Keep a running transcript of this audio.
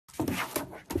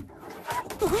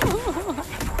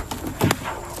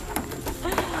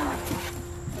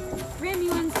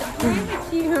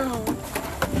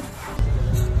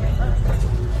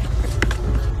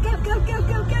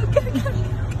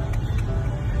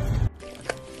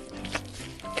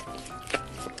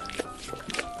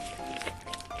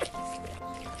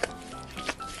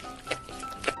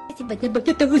сегодня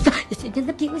будет туса, я сегодня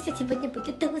напьюсь, я сегодня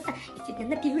будет туса, я сегодня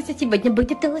напьюсь, я сегодня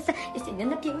будет туса, я сегодня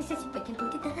напьюсь, я сегодня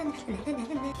будет туса.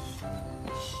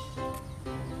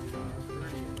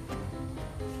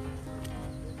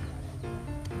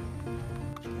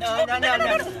 No.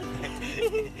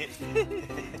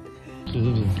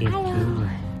 Hello,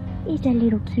 it's a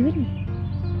little cutie.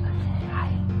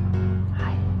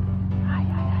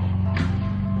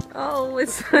 Oh,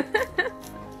 it's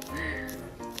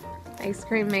ice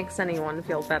cream makes anyone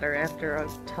feel better after a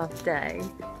tough day.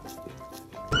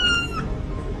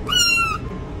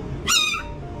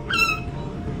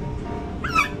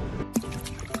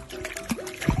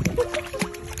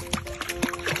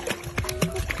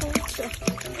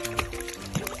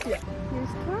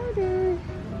 Here's Carter,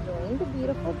 enjoying the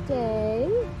beautiful day.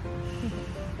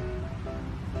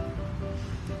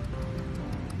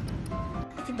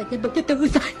 Сегодня будет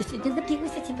туса, я сегодня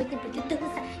напьюсь, я сегодня будет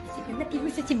туса, я сегодня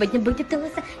напьюсь, я сегодня будет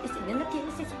туса, я сегодня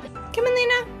напьюсь, я сегодня... Come on,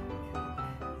 Lena.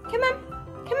 Come on.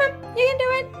 Come on. You can do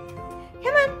it.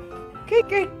 Come on. Good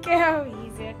girl.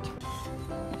 Use it.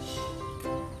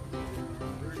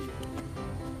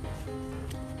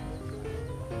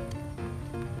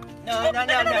 No.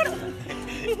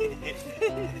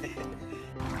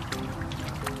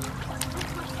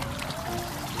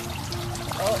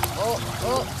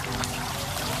 Oh.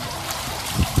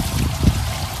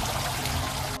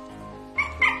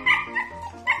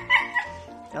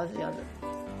 Yaz.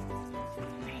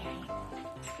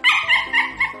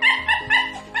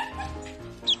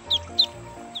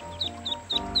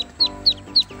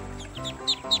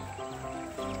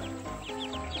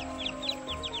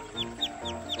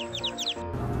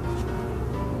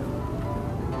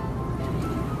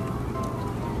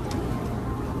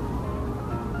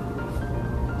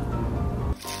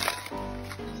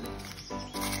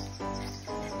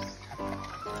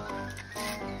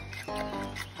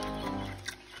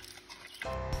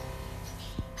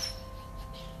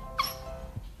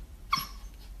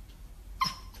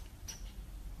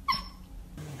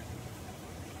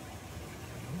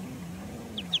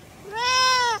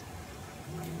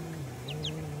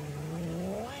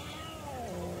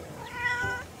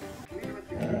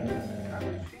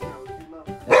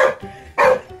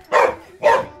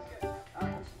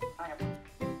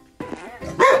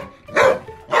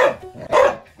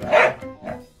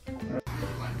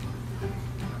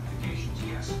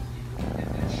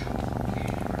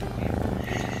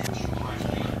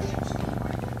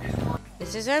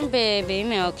 This is our baby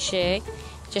milkshake,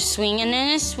 just swinging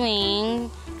in a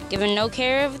swing, giving no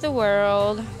care of the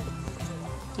world.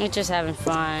 We're just having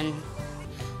fun.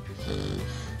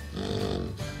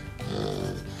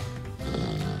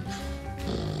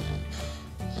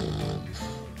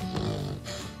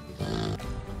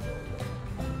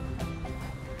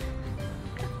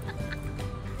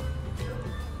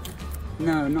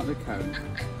 No, not the cone.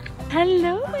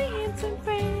 Hello, my handsome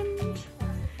friend.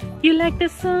 You like the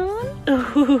song?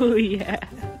 Oh, yeah.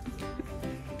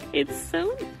 It's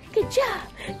so... Good job,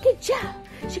 good job.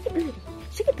 Shake a booty,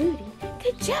 shake a booty.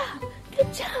 Good job,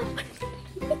 good job.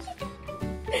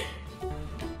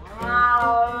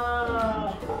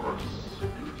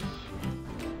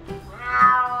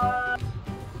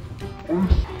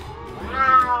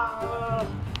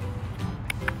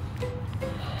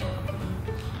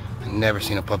 I've never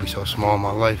seen a puppy so small in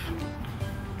my life.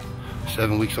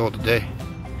 7 weeks old today.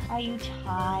 Are you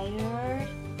tired?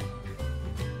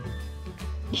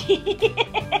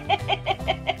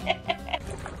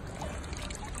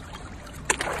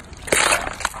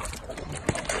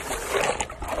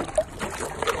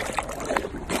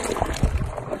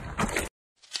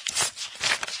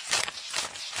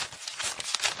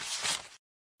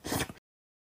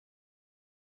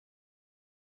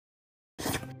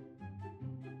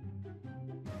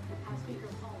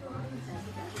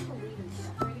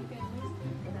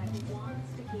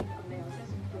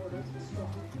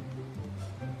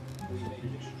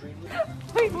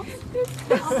 Wait, this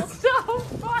is so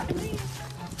funny.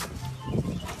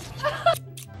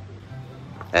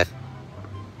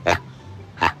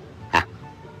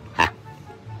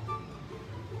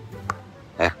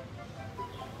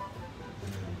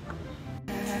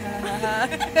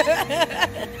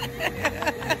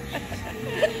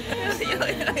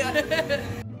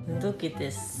 Look at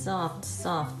this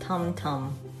soft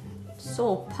tum-tum.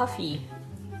 So puffy.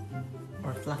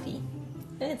 Or fluffy.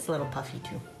 It's a little puffy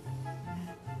too.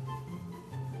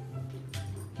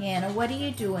 Hannah, what are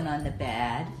you doing on the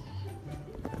bed?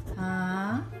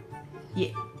 Huh?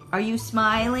 Yeah. Are you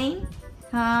smiling?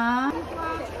 Huh?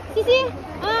 西西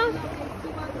啊，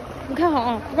你看好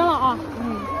啊，不让啊。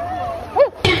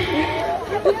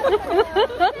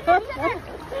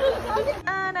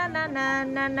Na na na na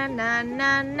na na na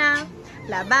na na.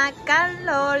 La vaca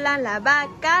Lola,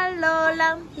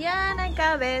 tiene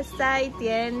cabeza y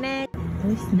tiene.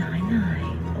 Who's Nai?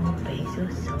 Oh,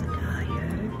 Basil's so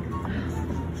tired.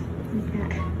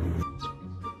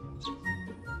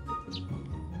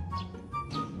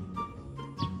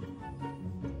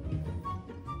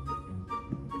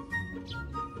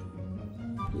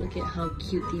 Look at how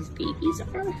cute these babies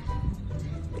are.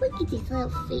 Look at these little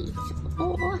feet.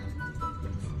 Oh,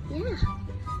 yeah.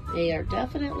 They are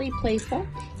definitely playful.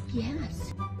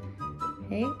 Yes.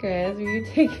 Hey, Chris, are you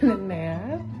taking a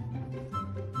nap?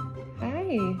 Hi.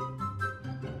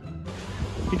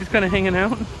 You just kind of hanging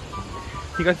out?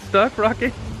 You got stuck,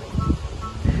 Rocket?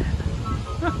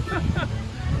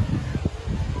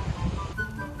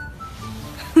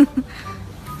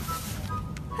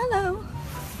 Hello.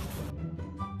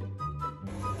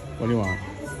 What do you want?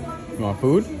 You want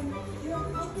food?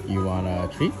 You want a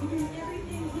treat?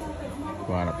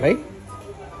 You want to play?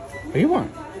 What do you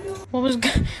want?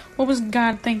 What was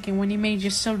God thinking when he made you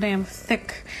so damn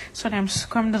thick, so damn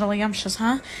scrumdiddlyumptious,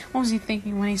 huh? What was he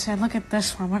thinking when he said, look at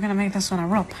this one, we're gonna make this one a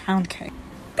real pound cake?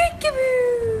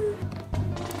 Peekaboo!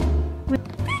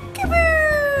 Peekaboo!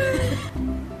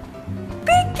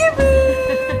 Peekaboo!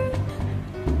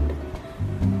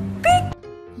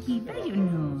 Chị bá dụ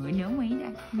nữa mấy đã,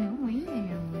 nữa mấy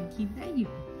nào, chị bá dụ,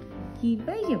 chị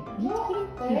bá dụ,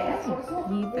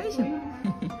 chị bá dụ.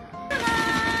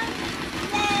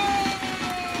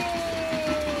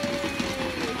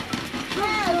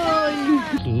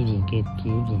 Cutie,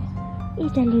 cutie.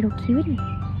 It's a little cutie.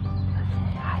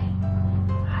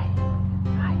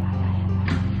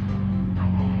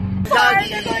 Sorry,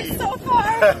 you're going so far.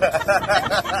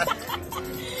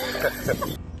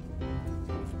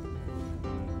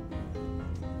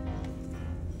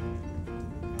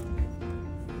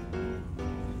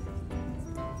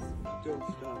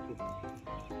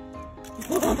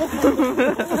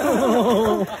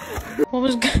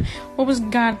 What was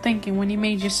God thinking when he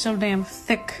made you so damn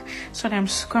thick, so damn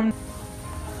scrum?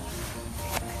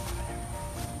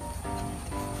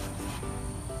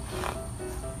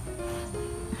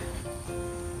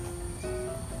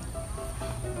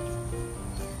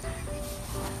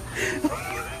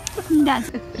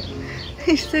 That's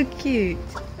He's so cute.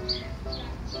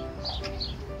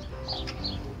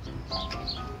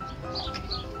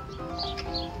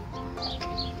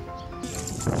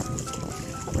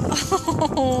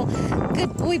 Oh,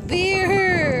 good boy,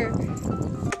 Bear.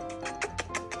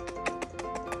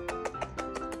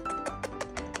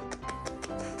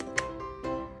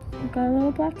 Got a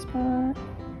little black spot.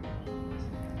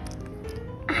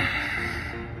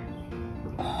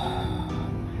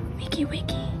 Oh, wiki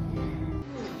wiki.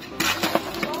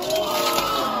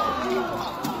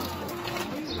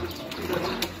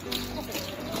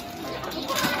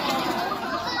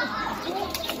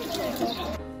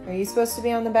 Are you supposed to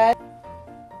be on the bed?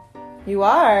 You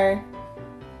are.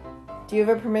 Do you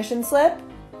have a permission slip?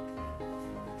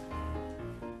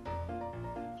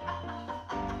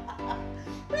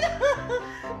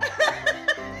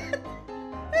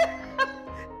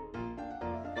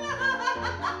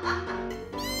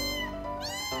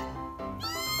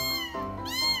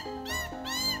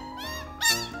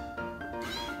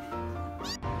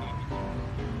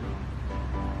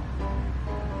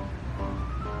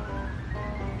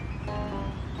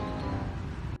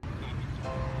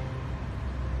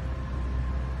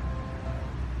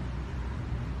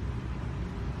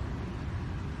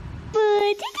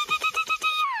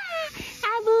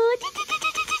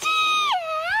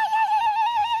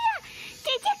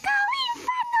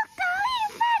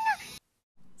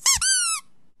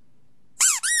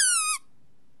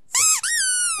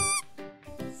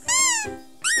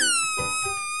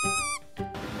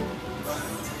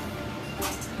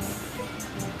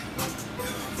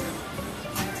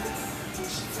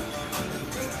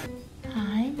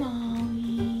 Hi,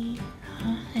 Molly.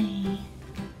 Hi.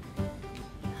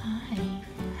 Hi.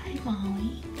 Hi,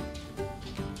 Molly.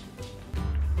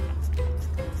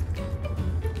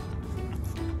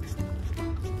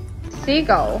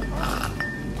 Seagull.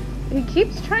 He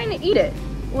keeps trying to eat it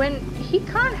when he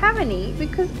can't have any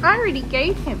because I already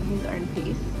gave him his own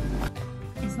piece.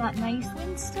 Is that nice,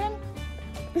 Winston?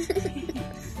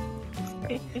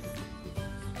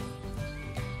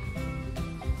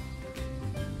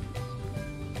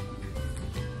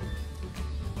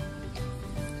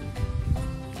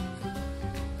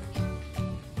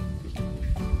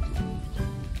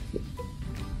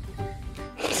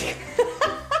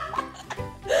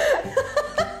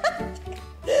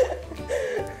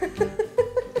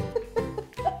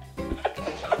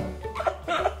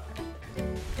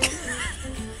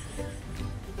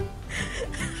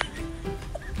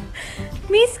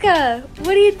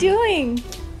 What are you doing?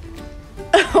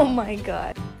 Oh my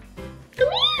god. Come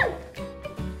here.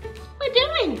 What are you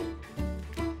doing?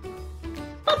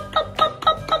 Pop, pop, pop,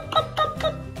 pop, pop, pop, pop,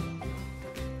 pop.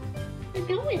 What are you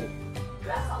doing?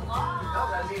 That's a lot. No,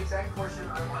 that's the exact portion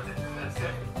I wanted. That's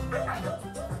it.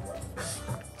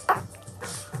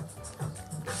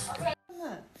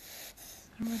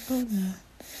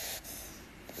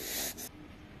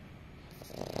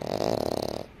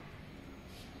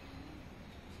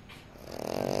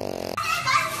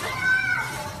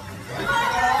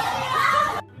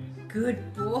 Good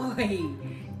boy.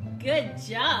 Good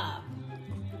job.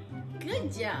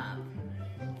 Good job.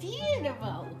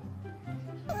 Beautiful.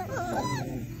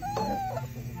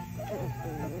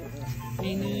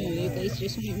 I know, you guys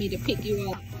just want me to pick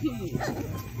you up.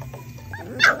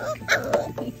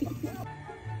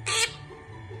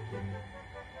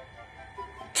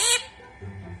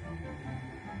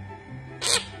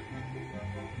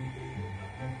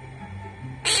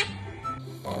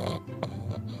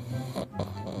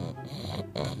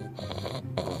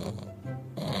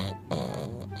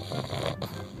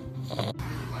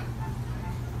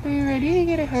 Are you ready to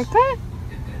get a haircut?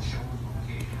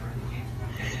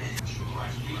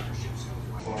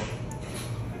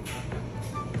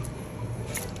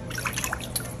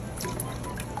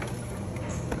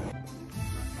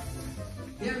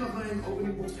 Ja, nog maar een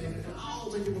openingbox geven.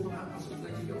 Oh, dat je moet gaan passen,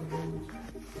 dat je ook doet.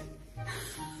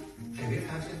 En weer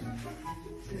gaan zitten.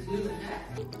 Het is lullig, hè?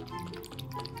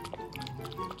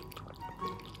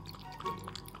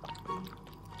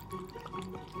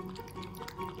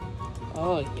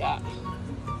 Oh yeah.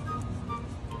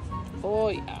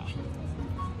 Oh yeah.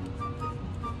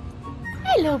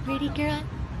 Hello, pretty girl.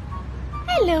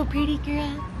 Hello, pretty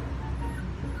girl.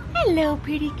 Hello,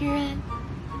 pretty girl.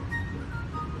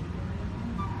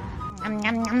 Yum,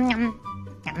 yum, yum, yum.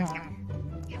 Yum, yum.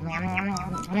 Yum, yum, yum,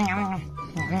 yum, yum, yum.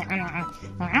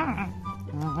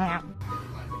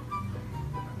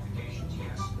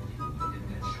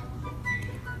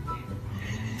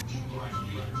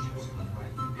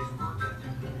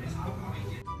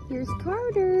 Here's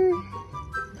Carter.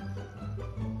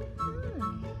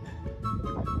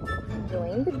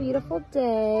 Enjoying the beautiful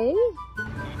day.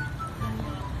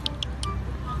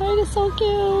 That is so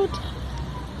cute.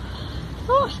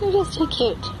 Oh, you're just too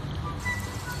cute.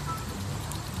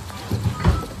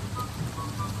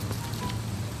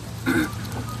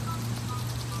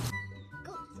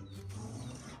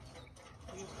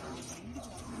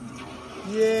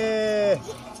 Yeah.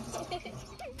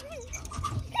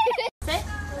 Sit.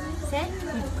 Sit.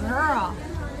 Good girl.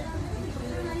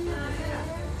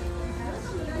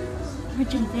 What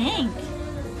do you think?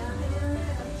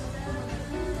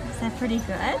 Is that pretty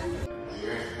good?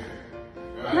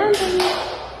 Come on, baby.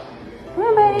 Come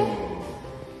on, baby.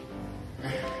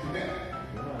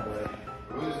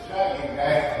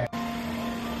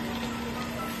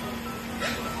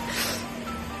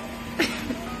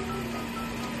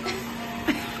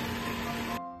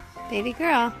 Baby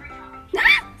girl.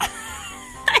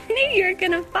 I knew you were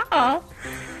gonna fall.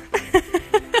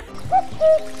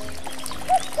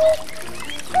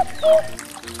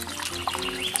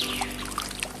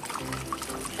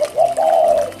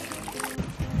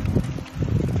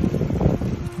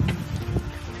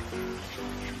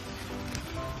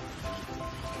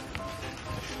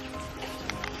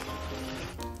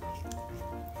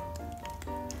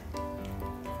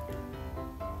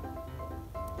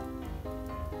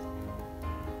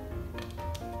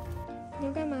你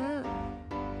要干嘛？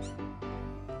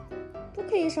不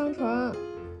可以上床，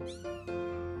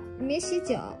你没洗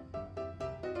脚。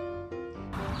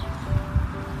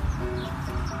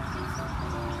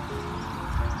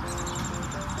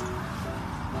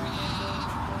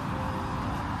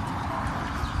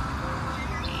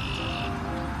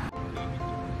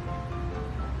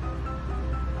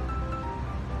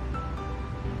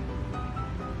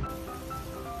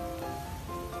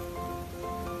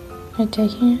I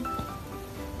taking it?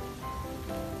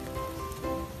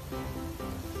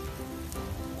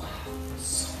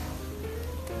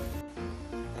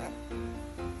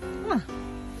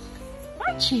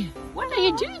 Aren't you? What are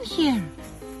you doing here?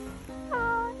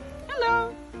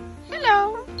 Hello.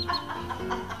 Hello.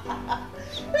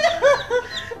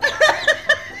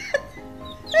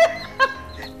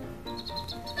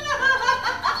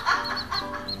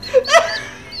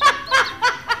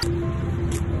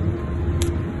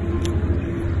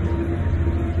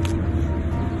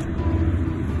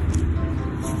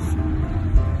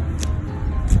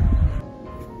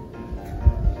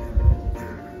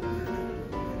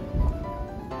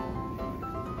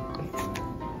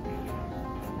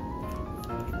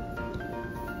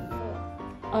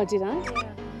 Oh, did I?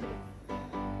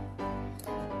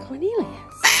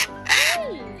 Cornelius.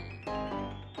 Hey!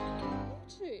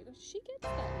 She gets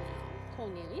that now.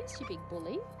 Cornelius, you big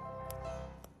bully.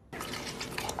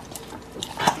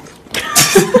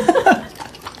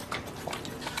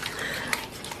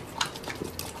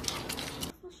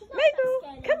 Mabel,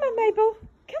 come on, Mabel.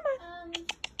 Come on.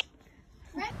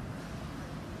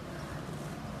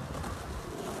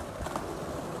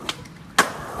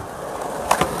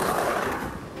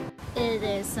 It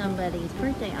is somebody's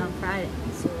birthday on Friday,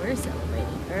 so we're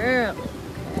celebrating early,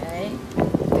 okay?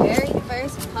 Very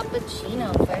first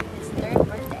puppuccino for his 3rd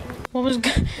birthday.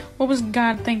 What was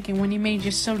God thinking when he made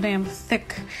you so damn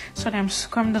thick, so damn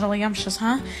scrumdiddlyumptious,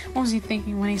 huh? What was he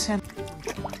thinking when he said...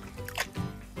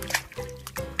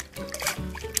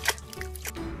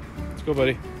 Let's go,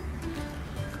 buddy.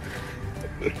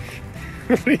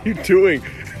 What are you doing?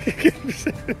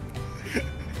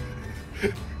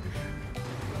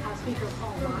 House Speaker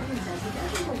Paul Ryan says he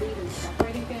doesn't believe in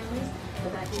separating families,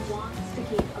 but that he wants to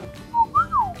keep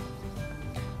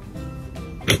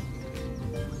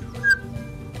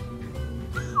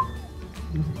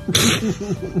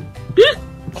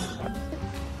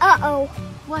Uh-oh.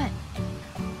 What?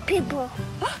 People.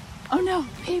 Oh no,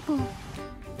 people.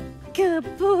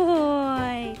 Good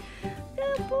boy.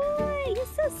 Good boy. You're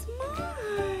so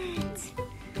smart.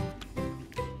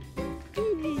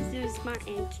 You're so smart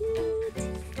and cute.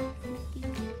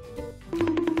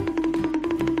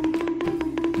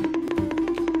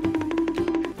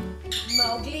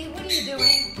 Mowgli, what are you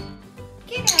doing?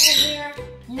 Get out of here.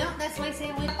 No, that's my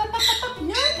sandwich.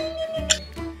 No.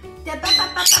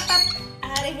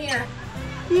 Out of here.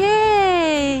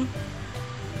 Yay!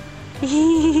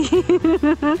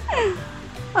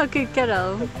 Oh, good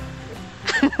kiddo.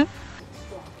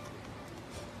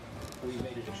 We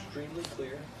made it extremely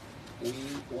clear. We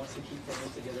want to keep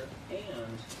families together,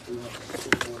 and we want to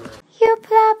support order. You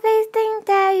probably think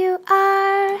that you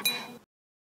are.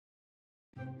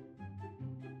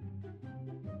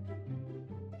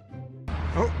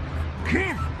 Oh,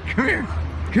 come here.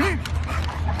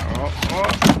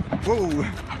 Whoa.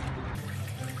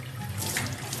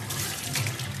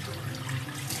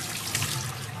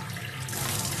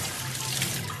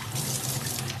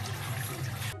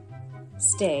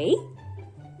 Stay.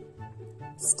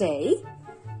 Stay.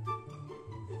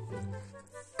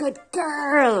 Good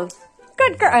girl.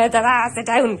 Good girl. Sit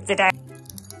down. Sit down.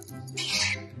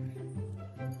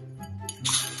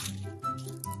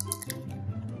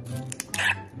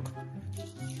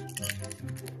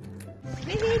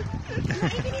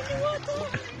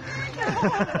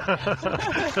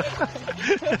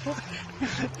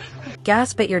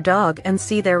 Gasp at your dog and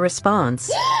see their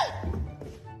response.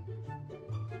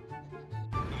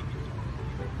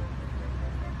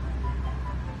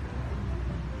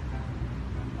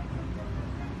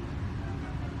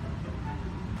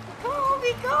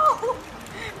 Kobe, go!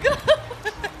 Go!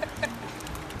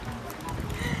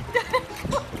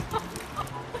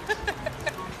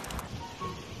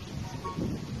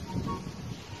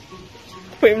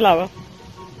 Put him lower.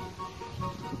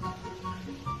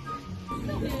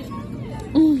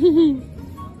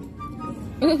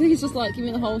 I don't think he's just like, give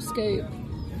me the whole scoop.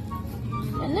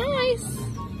 They're nice.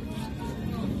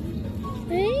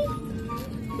 Hey?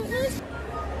 They're nice.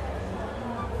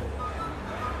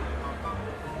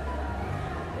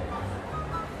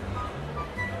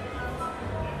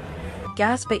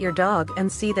 Gasp at your dog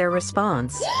and see their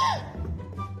response.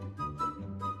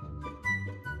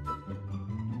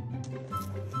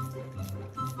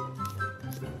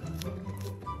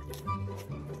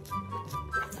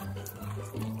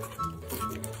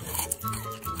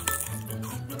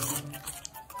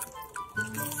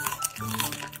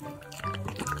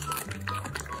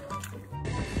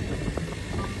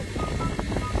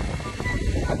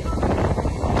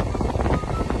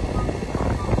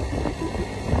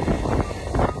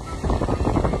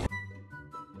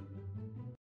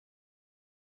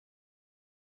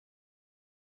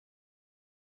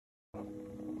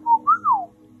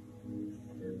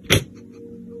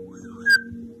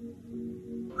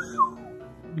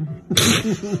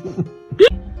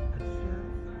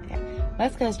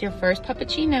 Let's go. It's your first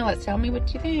puppuccino. Let's tell me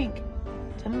what you think.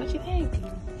 Tell me what you think.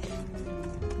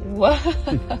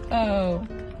 Whoa.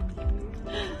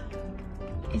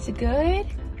 Is it good?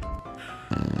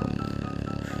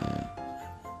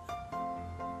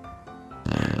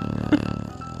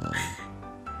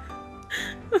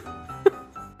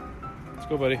 Let's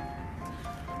go, buddy.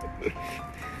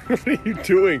 What are you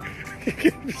doing?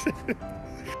 Hey,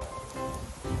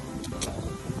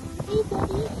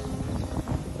 buddy.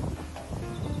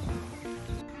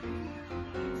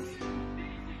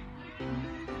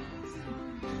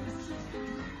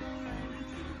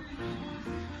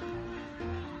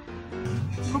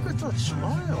 Look at that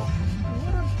smile.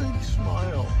 What a big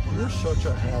smile. You're such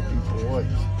a happy boy.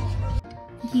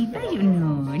 Gibayo,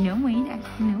 no mira,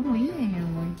 no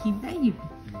mira, Gibayo,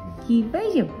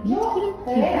 Gibayo,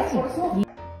 Gibayo.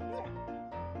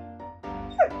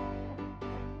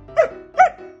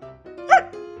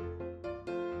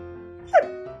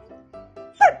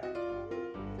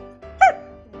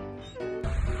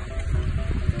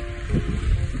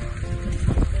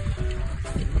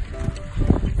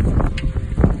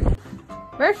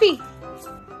 Murphy!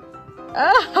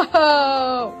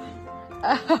 Oh!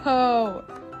 Oh!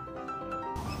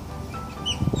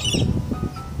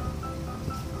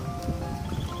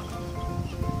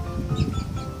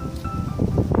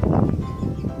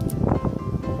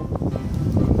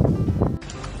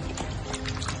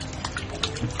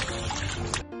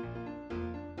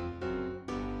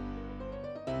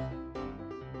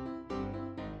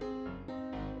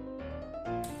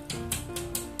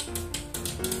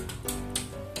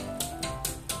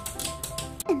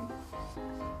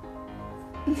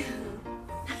 You're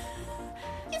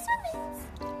swimming.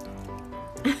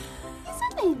 You're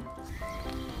swimming.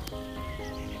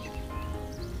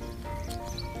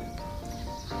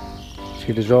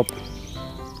 See the drop.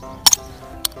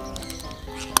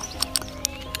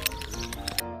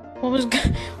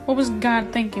 What was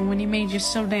God thinking when he made you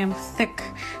so damn thick,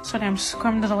 so damn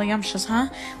scrumdiddlyumptious, huh?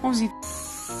 What was he?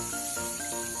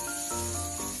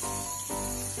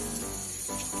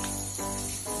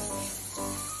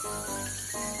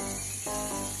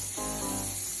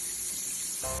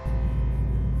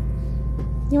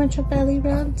 You want your belly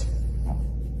rubbed?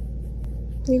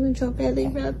 You want your belly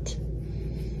rubbed?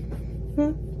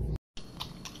 Hmm?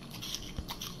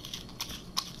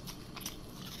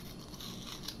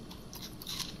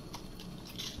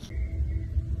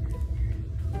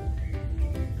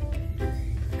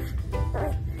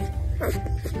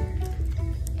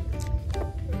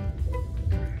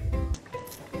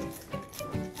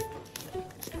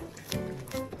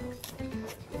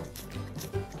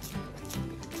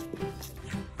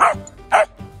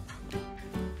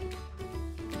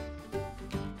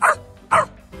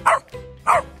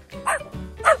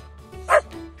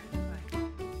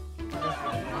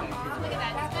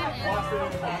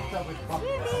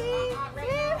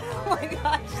 Oh my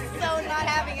gosh, so not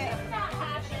having it.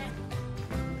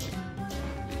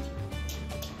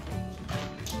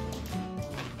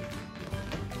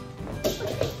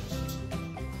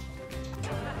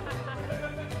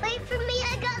 Wait for me,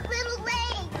 I got little legs.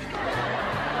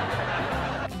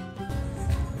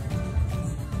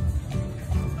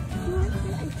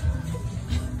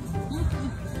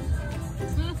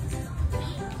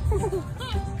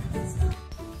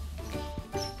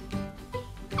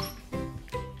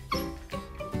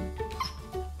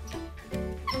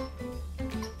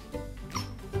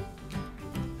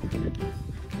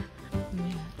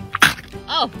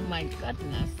 Oh my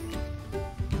goodness.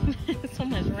 So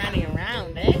much running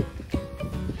around, eh?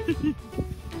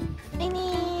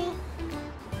 Minnie,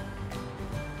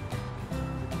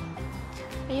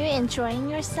 are you enjoying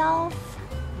yourself?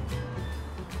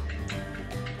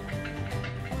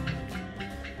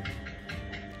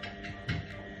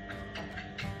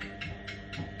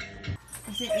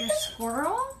 Is it your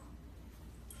squirrel?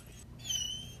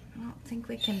 I don't think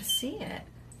we can see it.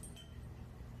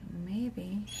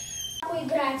 Maybe.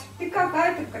 Играть. Ты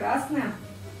какая ты красная.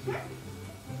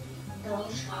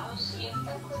 Должна. Свет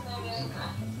такой,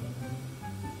 наверное.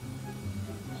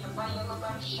 Я поела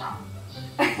борща.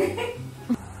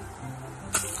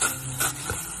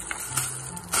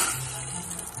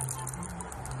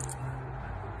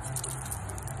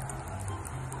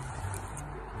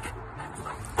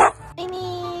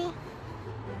 Minnie,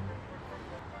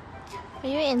 are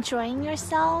you enjoying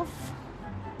yourself?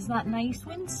 Is that nice,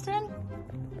 Winston?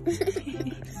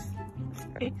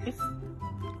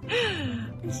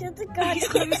 Shut the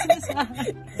goddamn.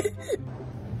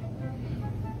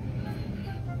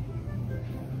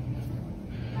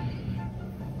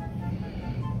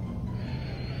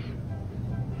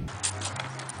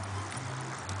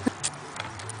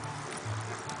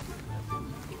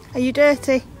 Are you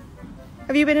dirty?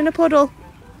 Have you been in a puddle?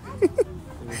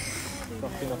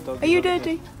 Are you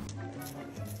dirty?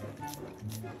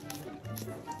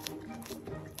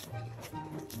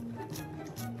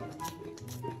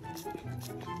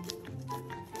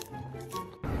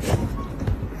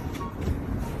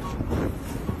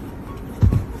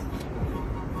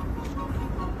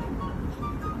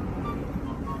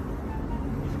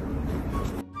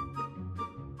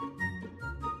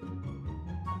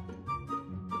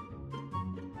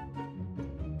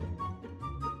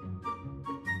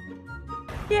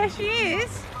 Yeah, she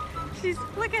is. She's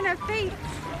flicking her feet.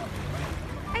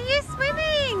 you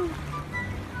swimming?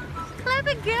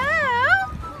 Clever girl.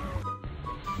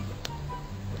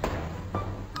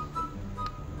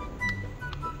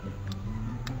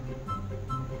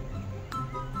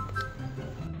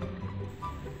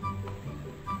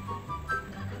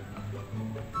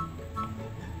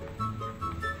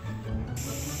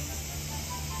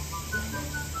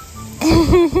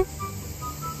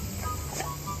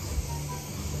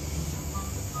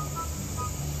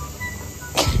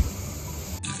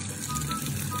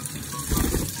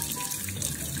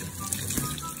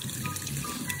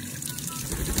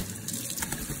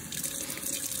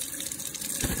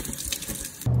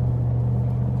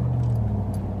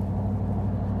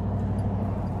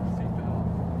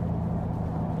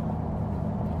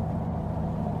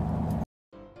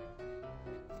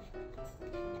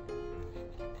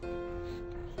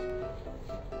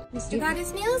 Mr. got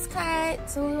his nails cut,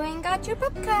 so we went and got your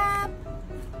pup cup.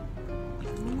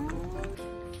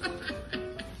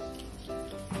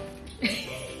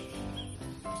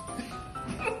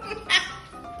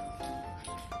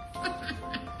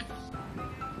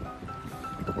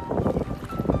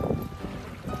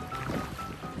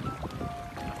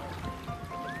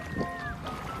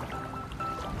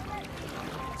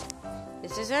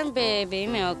 This is our baby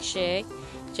milkshake,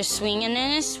 just swinging in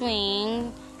a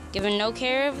swing, giving no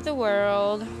care of the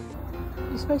world.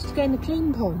 You're supposed to go in the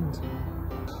clean pond.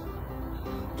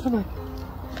 Come on,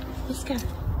 let's go.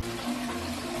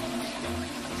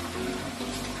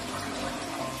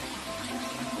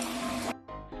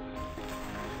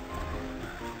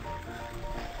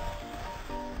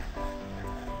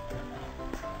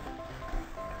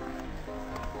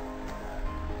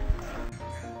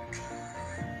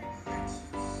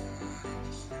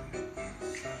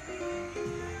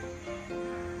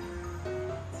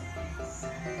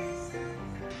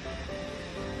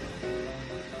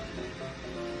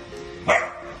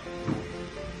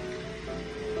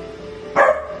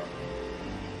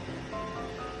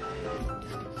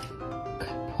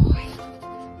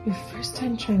 Your first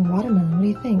time trying watermelon, what do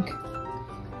you think?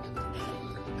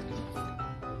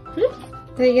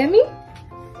 Is that yummy?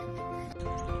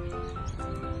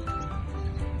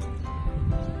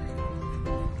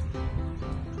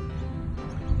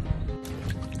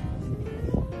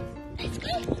 Let's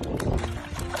go.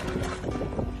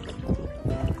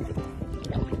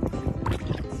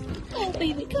 Oh,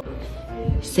 baby, come.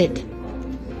 Sit.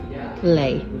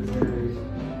 Lay.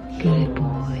 Good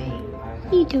boy.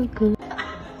 You do good.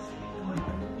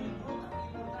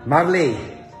 Marley,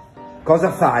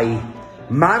 cosa fai?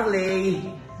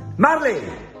 Marley! Marley!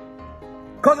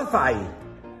 Cosa fai?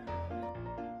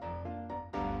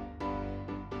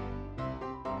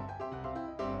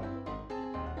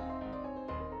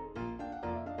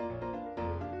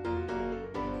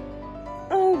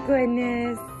 Oh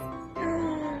goodness.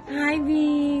 Hi,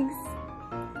 Biggs.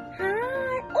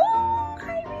 Hi. Oh,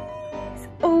 hi, Biggs.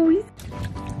 Oh, he's...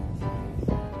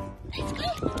 Let's go.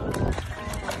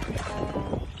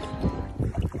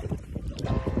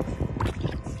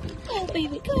 Oh,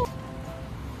 baby, go.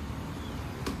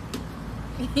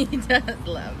 He does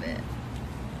love it.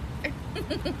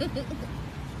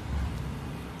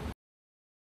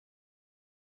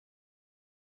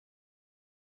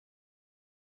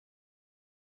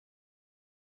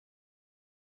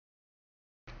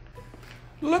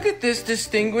 Look at this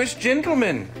distinguished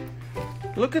gentleman.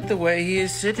 Look at the way he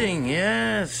is sitting.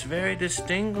 Yes, very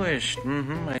distinguished.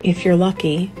 If you're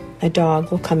lucky, a dog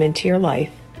will come into your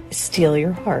life, steal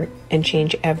your heart, and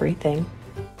change everything.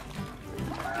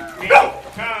 Minnie, come.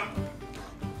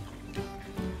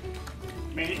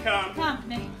 Minnie, come. Come,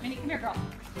 Minnie. Minnie, come here, girl.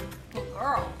 Good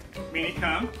girl. Minnie,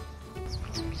 come.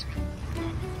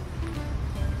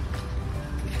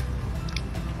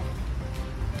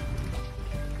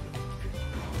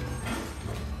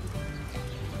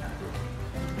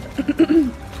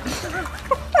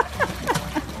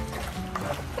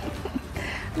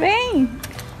 Vem!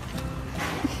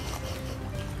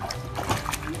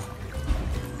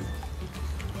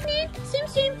 Sim,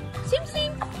 sim. Sim,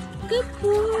 sim. Good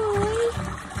boy.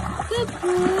 Good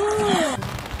boy.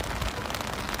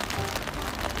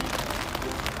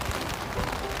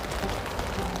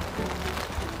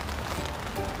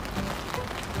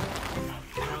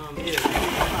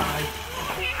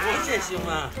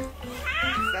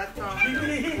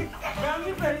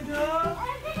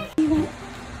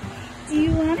 Do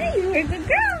you want it? You're a good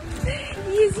girl.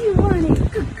 Yes, you want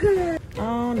it. Good girl.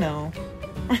 Oh no.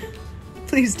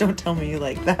 Please don't tell me you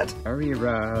like that. Berry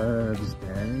rubs,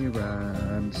 berry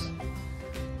rubs.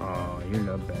 Oh, you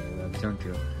love berry rubs, don't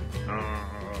you? Oh.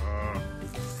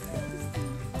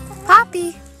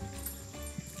 Poppy.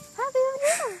 Poppy, over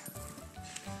here.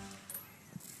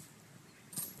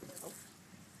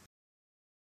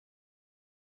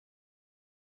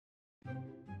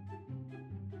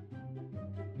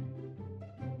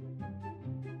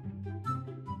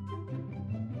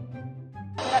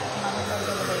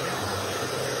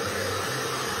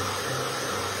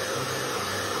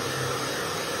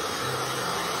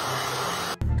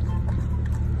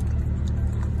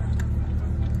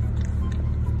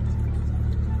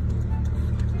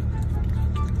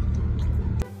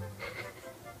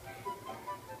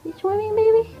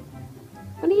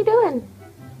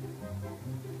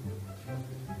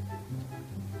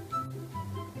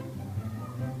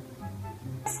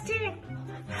 Chester.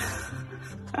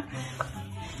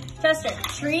 Chester,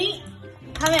 treat.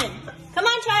 Come in. Come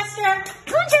on, Chester.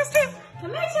 Come on, Chester.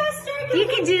 Come on, Chester. You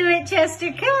can do it,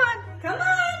 Chester. Come on. Come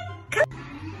on. Come.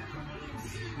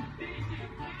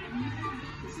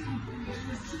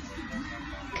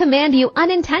 Command you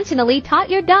unintentionally taught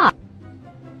your dog.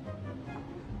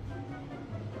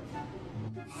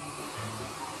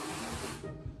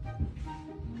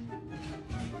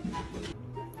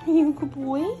 Are you a good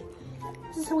boy?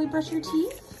 Is this how we brush your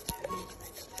teeth?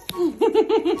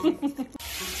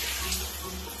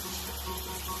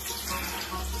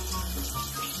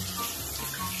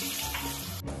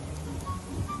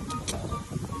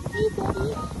 Hey,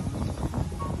 buddy.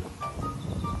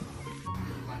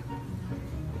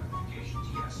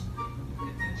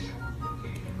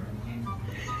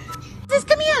 Just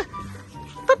come here.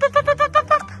 Pop, pop, pop, pop, pop, pop,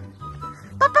 pop.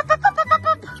 Pop, pop, pop, pop, pop,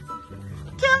 pop.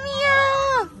 Come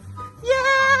here.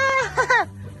 Yeah.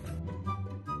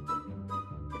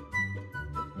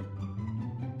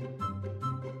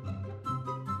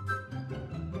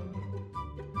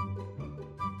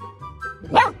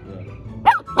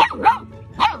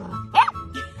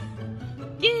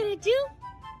 Get it, you?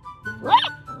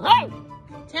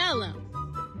 Tell him.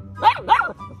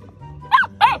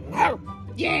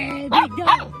 Yeah, big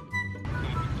dog.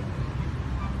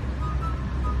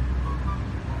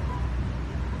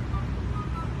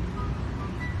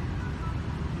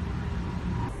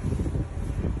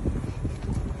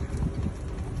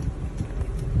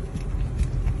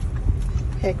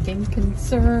 Hecking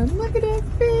concern. Look at that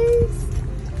face.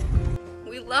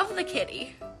 We love the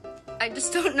kitty. I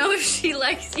just don't know if she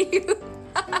likes you.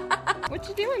 What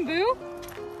you doing, Boo?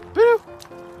 Boo!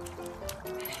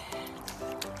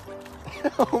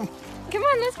 Come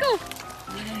on, let's go.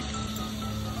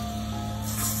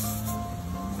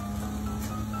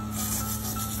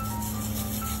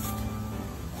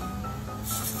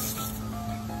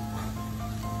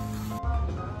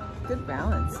 Good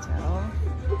balance, Tell.